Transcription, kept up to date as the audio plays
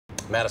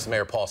Madison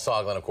Mayor Paul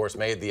Soglin, of course,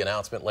 made the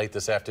announcement late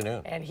this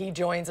afternoon. And he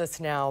joins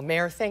us now.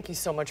 Mayor, thank you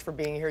so much for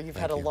being here. You've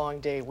had a long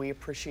day. We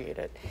appreciate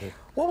it.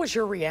 What was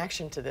your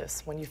reaction to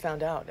this when you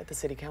found out at the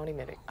city-county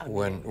meeting?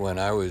 When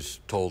I was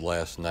told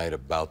last night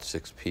about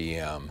 6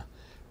 p.m.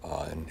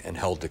 And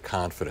held to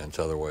confidence,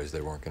 otherwise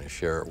they weren't going to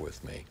share it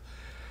with me.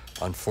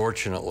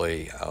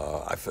 Unfortunately,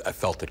 I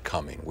felt it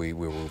coming. We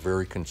were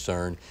very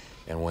concerned,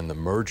 and when the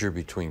merger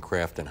between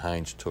Kraft and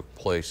Heinz took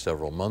place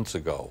several months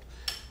ago,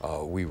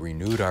 we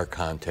renewed our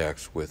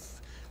contacts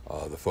with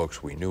the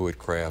folks we knew at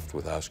Kraft,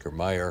 with Oscar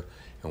Mayer,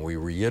 and we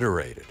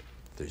reiterated,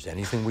 if there's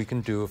anything we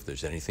can do, if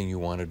there's anything you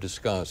want to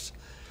discuss,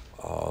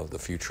 the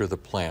future of the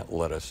plant,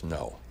 let us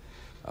know.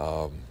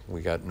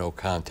 We got no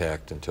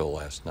contact until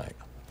last night.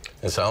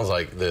 It sounds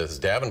like this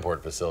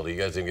Davenport facility, you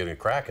guys didn't get a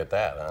crack at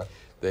that, huh?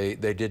 They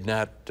did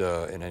not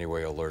in any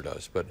way alert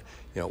us, but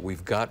you know,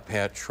 we've got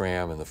Pat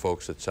Schramm and the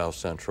folks at South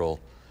Central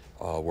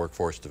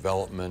Workforce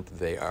Development.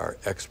 They are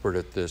expert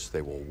at this.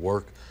 They will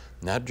work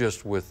not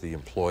just with the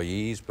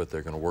employees, but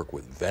they're going to work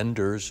with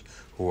vendors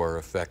who are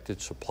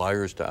affected,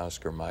 suppliers to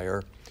Oscar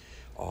Mayer.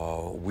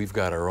 We've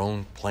got our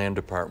own plan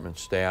department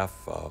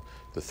staff,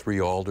 the three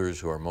alders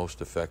who are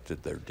most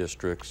affected, their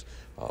districts,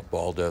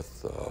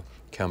 Baldeth,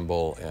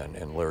 Kemble,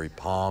 and Larry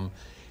Palm.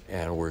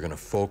 And we're going to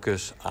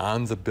focus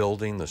on the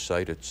building, the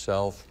site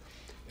itself,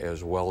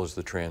 as well as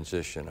the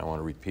transition. I want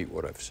to repeat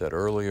what I've said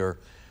earlier.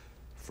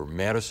 For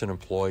Madison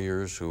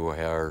employers who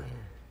are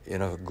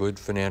in a good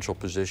financial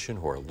position,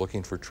 who are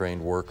looking for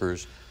trained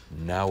workers,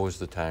 now is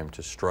the time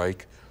to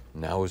strike.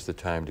 Now is the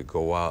time to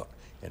go out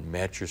and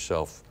match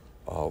yourself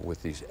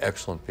with these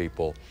excellent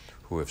people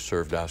who have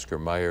served Oscar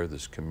Mayer,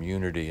 this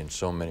community, in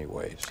so many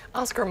ways.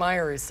 Oscar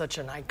Mayer is such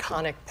an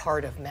iconic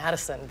part of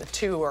Madison. The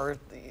two are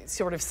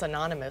sort of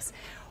synonymous.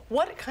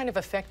 What kind of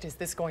effect is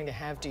this going to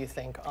have, do you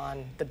think,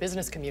 on the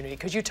business community?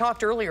 Because you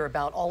talked earlier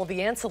about all of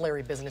the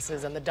ancillary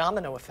businesses and the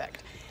domino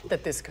effect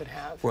that this could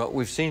have. Well,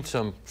 we've seen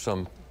some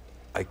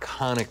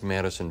iconic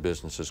Madison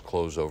businesses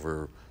close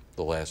over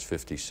the last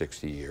 50,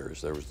 60 years.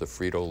 There was the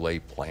Frito-Lay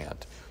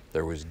plant,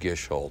 there was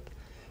Gisholt,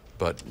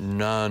 but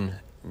none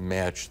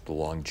matched the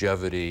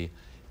longevity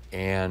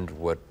and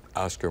what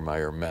Oscar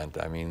Mayer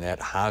meant. I mean, that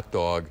hot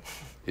dog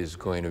is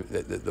going to,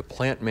 the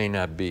plant may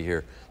not be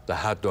here, the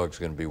hot dog's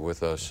going to be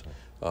with us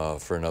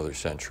for another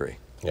century.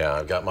 Yeah,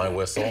 I've got my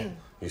whistle.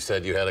 You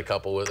said you had a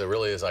couple with it.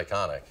 Really is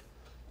iconic.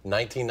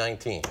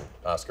 1919,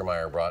 Oscar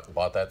Mayer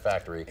bought that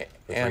factory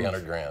for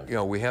 300 grand. You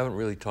know, we haven't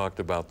really talked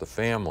about the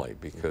family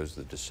because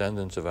the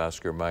descendants of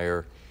Oscar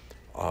Mayer,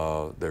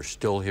 they're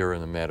still here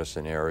in the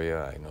Madison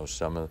area. I know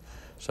some of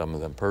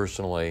them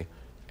personally,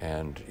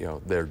 and you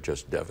know, they're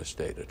just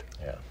devastated.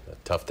 Yeah, a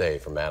tough day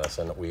for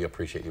Madison. We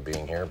appreciate you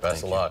being here.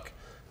 Best of luck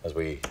as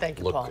we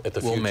look at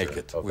the future. We'll make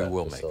it. We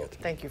will make it.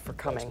 Thank you for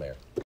coming. Thanks, Mayor.